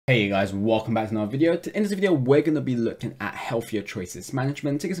Hey guys, welcome back to another video. In this video, we're going to be looking at healthier choices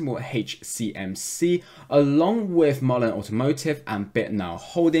management, ticker symbol HCMC, along with Muln Automotive and Nile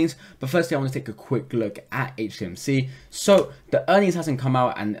Holdings. But firstly, I want to take a quick look at HCMC. So the earnings hasn't come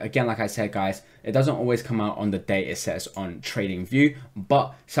out, and again, like I said, guys, it doesn't always come out on the day it says on TradingView,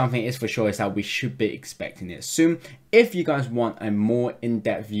 but something is for sure is that we should be expecting it soon. If you guys want a more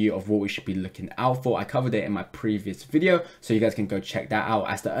in-depth view of what we should be looking out for, I covered it in my previous video, so you guys can go check that out.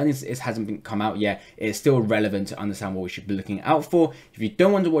 As the earnings hasn't come out yet, it's still relevant to understand what we should be looking out for. If you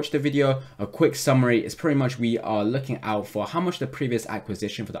don't want to watch the video, a quick summary is pretty much we are looking out for how much the previous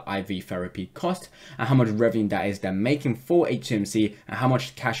acquisition for the IV therapy cost and how much revenue that is they're making for HCMC and how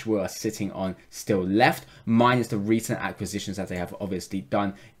much cash we are sitting on still left, minus the recent acquisitions that they have obviously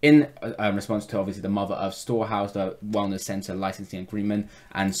done in response to obviously the Mother Earth Storehouse, the Wellness Center licensing agreement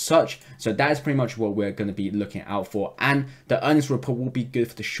and such. So that is pretty much what we're going to be looking out for, and the earnings report will be good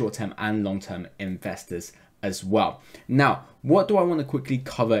for the short-term and long-term investors as well. Now, what do I want to quickly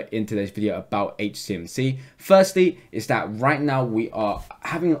cover in today's video about HCMC? Firstly, is that right now we are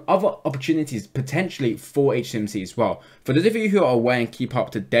having other opportunities potentially for HCMC as well. For those of you who are aware and keep up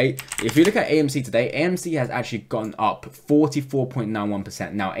to date, if you look at AMC today, AMC has actually gone up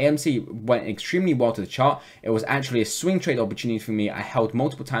 44.91%. Now, AMC went extremely well to the chart. It was actually a swing trade opportunity for me. I held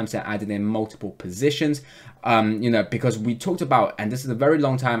multiple times and added in multiple positions, because we talked about, and this is a very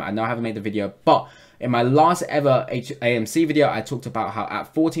long time, I know I haven't made the video, but in my last ever AMC video, I talked about how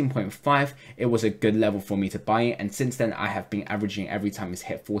at 14.5, it was a good level for me to buy in. And since then, I have been averaging every time it's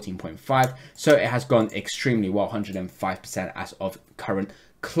hit 14.5. So it has gone extremely well, 105% as of current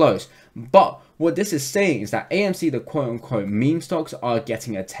close. But what this is saying is that AMC, the quote-unquote meme stocks, are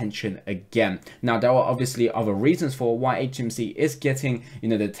getting attention again. Now, there are obviously other reasons for why HCMC is getting,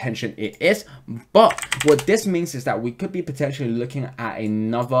 the attention it is. But what this means is that we could be potentially looking at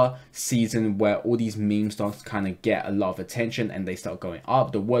another season where all these meme stocks kind of get a lot of attention and they start going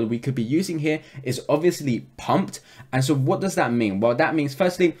up. The word we could be using here is obviously pumped. And so what does that mean? Well, that means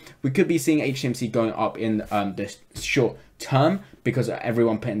firstly, we could be seeing HCMC going up in the short term because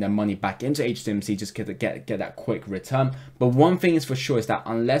everyone putting their money back into HCMC just to get that quick return. But one thing is for sure is that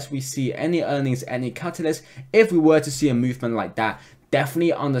unless we see any earnings, any catalyst, if we were to see a movement like that,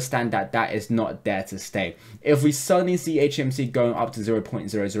 definitely understand that that is not there to stay. If we suddenly see HCMC going up to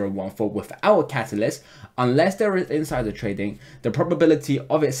 0.0014 without a catalyst, unless there is insider trading, the probability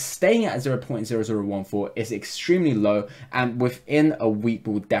of it staying at 0.0014 is extremely low, and within a week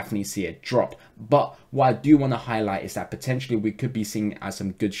we'll definitely see it drop. But what I do want to highlight is that potentially we could be seeing as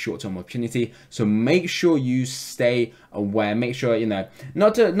some good short-term opportunity. So make sure you stay aware. Make sure,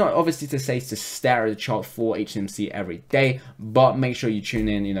 not obviously to say to stare at the chart for HCMC every day, but make sure you tune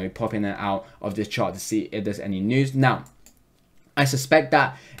in, pop in and out of this chart to see if there's any news. Now, I suspect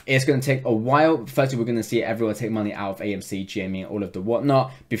that it's going to take a while. Firstly, we're going to see everyone take money out of AMC, GME, and all of the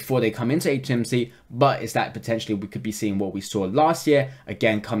whatnot before they come into HCMC. But it's that potentially we could be seeing what we saw last year,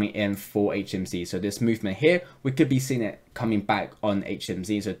 again, coming in for HCMC. So this movement here, we could be seeing it coming back on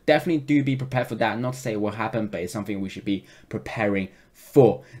HCMC. So definitely do be prepared for that. Not to say it will happen, but it's something we should be preparing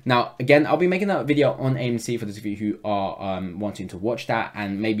for. Now, again, I'll be making a video on AMC for those of you who are wanting to watch that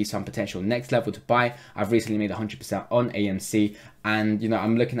and maybe some potential next level to buy. I've recently made 100% on AMC, and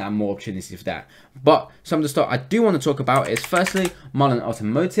I'm looking at more opportunities for that. But some of the stock I do want to talk about is firstly Muln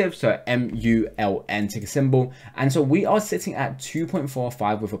Automotive, so MULN ticker symbol, and so we are sitting at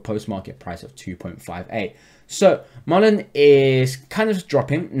 2.45 with a post-market price of 2.58. So Muln is kind of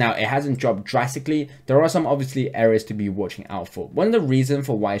dropping. Now, it hasn't dropped drastically. There are some obviously areas to be watching out for. One of the reasons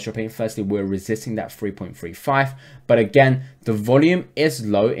for why it's dropping, firstly, we're resisting that 3.35. But again, the volume is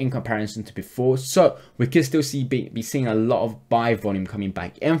low in comparison to before. So we could still be seeing a lot of buy volume coming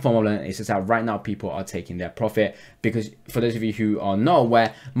back in from Muln. It's just that right now people are taking their profit, because for those of you who are not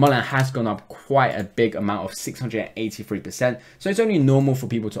aware, Muln has gone up quite a big amount of 683%. So it's only normal for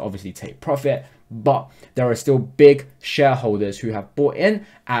people to obviously take profit. But there are still big shareholders who have bought in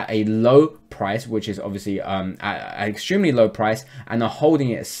at a low price, which is obviously at an extremely low price, and are holding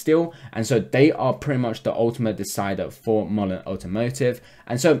it still. And so they are pretty much the ultimate decider for Muln Automotive.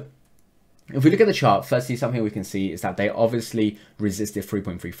 And so if we look at the chart, firstly, something we can see is that they obviously resisted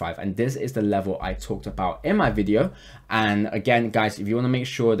 3.35, and this is the level I talked about in my video. And again, guys, if you want to make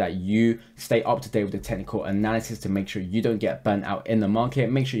sure that you stay up to date with the technical analysis to make sure you don't get burnt out in the market,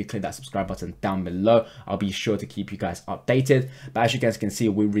 make sure you click that subscribe button down below. I'll be sure to keep you guys updated. But as you guys can see,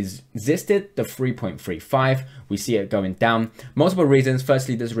 we resisted the 3.35. We see it going down. Multiple reasons.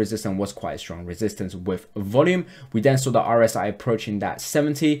 Firstly, this resistance was quite a strong resistance with volume. We then saw the RSI approaching that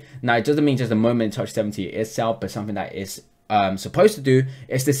 70. Now, it doesn't mean just the moment it touched 70 itself, but something that is supposed to do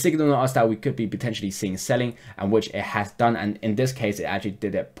is to signal to us that we could be potentially seeing selling, and which it has done. And in this case, it actually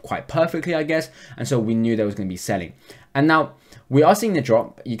did it quite perfectly, I guess. And so we knew there was going to be selling. And now we are seeing the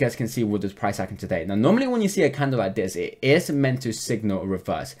drop. You guys can see with this price action today. Now, normally when you see a candle like this, it is meant to signal a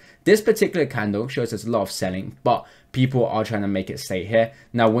reverse. This particular candle shows us a lot of selling, but people are trying to make it stay here.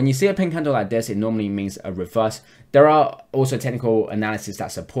 Now, when you see a pink candle like this, it normally means a reverse. There are also technical analysis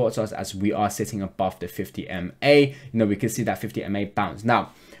that supports us as we are sitting above the 50 MA. You know, we can see that 50 MA bounce.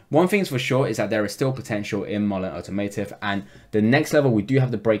 Now, one thing's for sure is that there is still potential in Muln Automotive, and the next level we do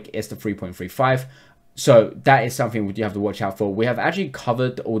have to break is the 3.35. So that is something we do have to watch out for. We have actually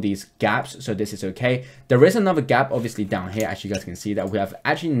covered all these gaps, so this is okay. There is another gap obviously down here, as you guys can see, that we have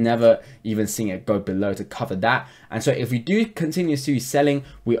actually never even seen it go below to cover that. And so if we do continue to see selling,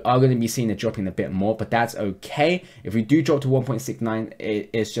 we are going to be seeing it dropping a bit more, but that's okay. If we do drop to 1.69, it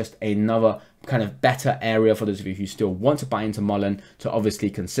is just another kind of better area for those of you who still want to buy into Muln to obviously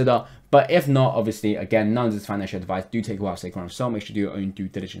consider. But if not, obviously, again, none of this financial advice. Do take a while to take on so make sure you do your own due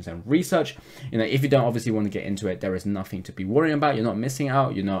diligence and research. You know, if you don't obviously want to get into it, there is nothing to be worrying about. You're not missing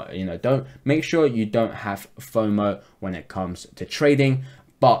out. You're not, you know, don't make sure you don't have FOMO when it comes to trading.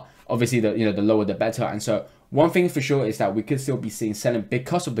 But obviously, the lower the better. And so one thing for sure is that we could still be seeing selling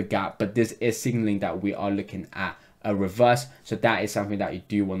because of the gap, but this is signaling that we are looking at a reverse. So that is something that you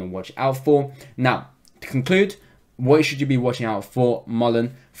do want to watch out for. Now, to conclude, what should you be watching out for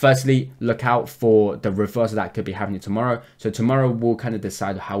Muln? Firstly, look out for the reversal that could be happening tomorrow. So tomorrow we'll kind of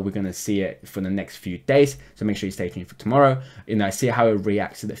decide how we're going to see it for the next few days. So make sure you stay tuned for tomorrow. You know, see how it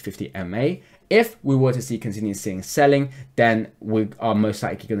reacts to the 50 MA. If we were to see continuing seeing selling, then we are most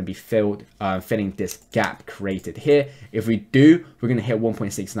likely going to be filling this gap created here. If we do, we're going to hit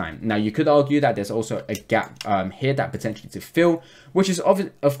 1.69. Now, you could argue that there's also a gap here that potentially to fill, which is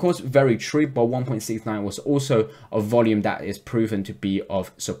of course very true, but 1.69 was also a volume that is proven to be of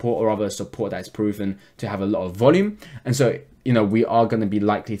support, or rather support that is proven to have a lot of volume. And so, you know, we are going to be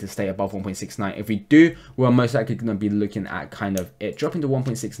likely to stay above 1.69. If we do, we're most likely going to be looking at kind of it dropping to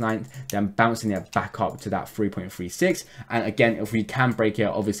 1.69, then bouncing it back up to that 3.36. And again, if we can break it,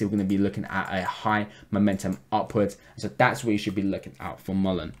 obviously we're going to be looking at a high momentum upwards. So that's where you should be looking out for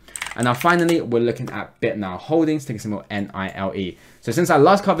Muln. And now finally, we're looking at BitNile Holdings, taking symbol NILE. So since I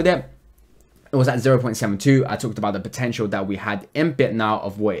last covered it, it was at 0.72. I talked about the potential that we had in BitNile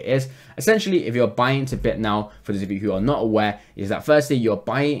of what it is. Essentially, if you're buying into BitNile, for those of you who are not aware, is that firstly, you're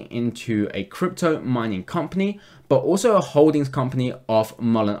buying into a crypto mining company, but also a holdings company of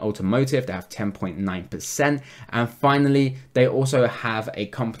Muln Automotive. They have 10.9%. And finally, they also have a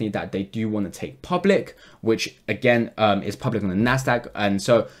company that they do want to take public, which again is public on the NASDAQ. And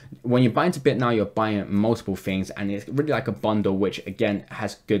so when you buy into BitNile, you're buying multiple things, and it's really like a bundle, which again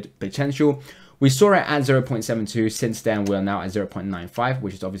has good potential. We saw it at 0.72. Since then, we're now at 0.95,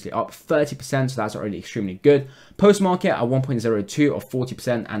 which is obviously up 30%. So that's already extremely good. Post-market at 1.02 of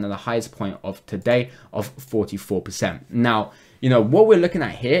 40%, and at the highest point of today of 44%. Now, you know, what we're looking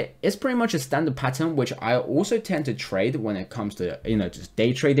at here is pretty much a standard pattern, which I also tend to trade when it comes to, you know, just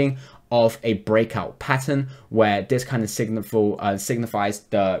day trading, of a breakout pattern where this kind of signifies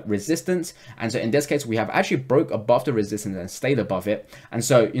the resistance. And so in this case, we have actually broke above the resistance and stayed above it. And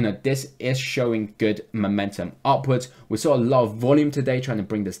so, you know, this is showing good momentum upwards. We saw a lot of volume today trying to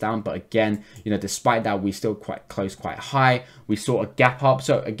bring this down. But again, you know, despite that, we still quite close, quite high. We saw a gap up.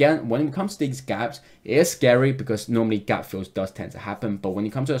 So again, when it comes to these gaps, it is scary because normally gap fills does tend to happen. But when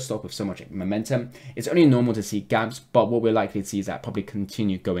you come to a stock with so much momentum, it's only normal to see gaps. But what we're likely to see is that probably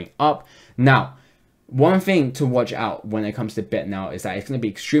continue going up. Now, one thing to watch out when it comes to BitNile is that it's going to be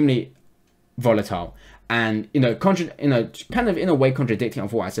extremely volatile, and kind of in a way contradicting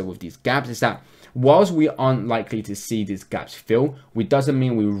of what I said with these gaps is that whilst we aren't likely to see these gaps fill, we doesn't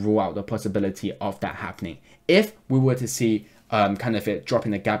mean we rule out the possibility of that happening. If we were to see kind of it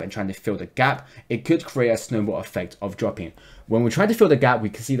dropping the gap and trying to fill the gap, it could create a snowball effect of dropping. When we try to fill the gap, we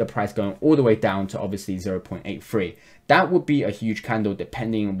can see the price going all the way down to obviously 0.83. That would be a huge candle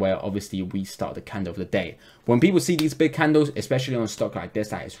depending on where obviously we start the candle of the day. When people see these big candles, especially on a stock like this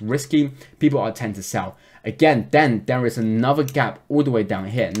that is risky, people are tend to sell. Again, then there is another gap all the way down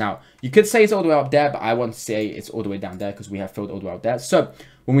here. Now, you could say it's all the way up there, but I want to say it's all the way down there because we have filled all the way up there. So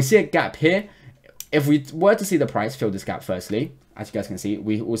when we see a gap here, if we were to see the price fill this gap firstly, as you guys can see,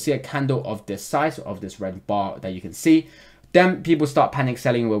 we will see a candle of this size, of this red bar that you can see. Then people start panic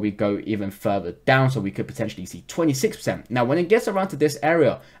selling where we go even further down. So we could potentially see 26%. Now, when it gets around to this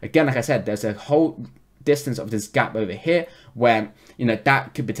area, again, like I said, there's a whole distance of this gap over here, where, you know,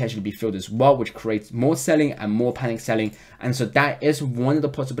 that could potentially be filled as well, which creates more selling and more panic selling. And so that is one of the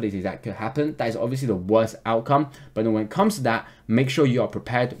possibilities that could happen. That is obviously the worst outcome. But when it comes to that, make sure you are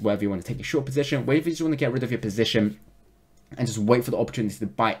prepared, whether you want to take a short position, whether you just want to get rid of your position, and just wait for the opportunity to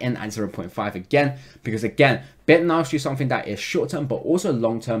buy in at 0.5 again, because again, BitNile is something that is short term, but also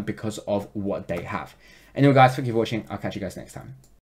long term because of what they have. Anyway, guys, thank you for watching. I'll catch you guys next time.